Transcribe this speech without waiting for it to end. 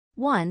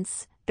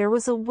Once, there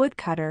was a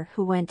woodcutter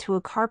who went to a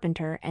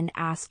carpenter and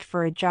asked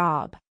for a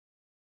job.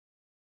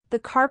 The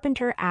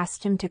carpenter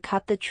asked him to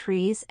cut the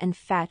trees and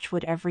fetch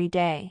wood every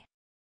day.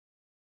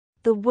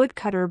 The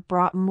woodcutter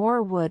brought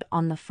more wood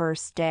on the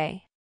first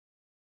day.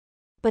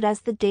 But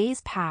as the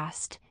days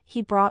passed,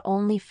 he brought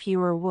only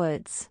fewer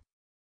woods.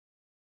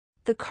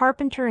 The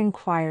carpenter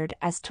inquired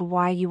as to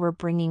why you were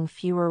bringing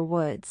fewer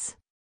woods.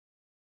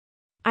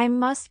 "I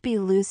must be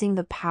losing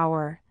the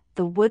power,"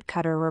 the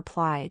woodcutter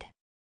replied.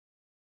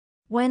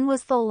 "When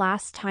was the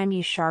last time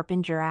you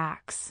sharpened your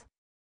axe?"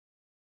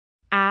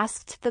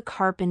 asked the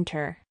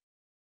carpenter.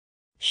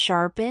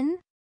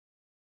 "Sharpen?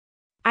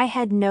 I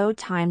had no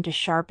time to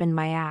sharpen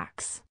my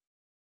axe.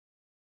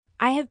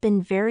 I have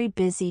been very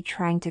busy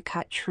trying to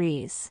cut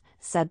trees,"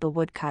 said the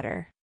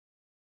woodcutter.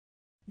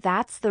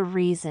 "That's the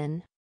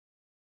reason.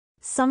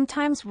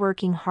 Sometimes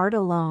working hard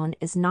alone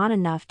is not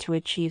enough to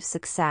achieve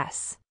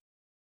success.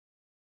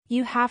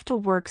 You have to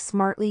work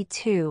smartly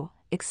too,"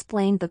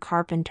 explained the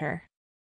carpenter.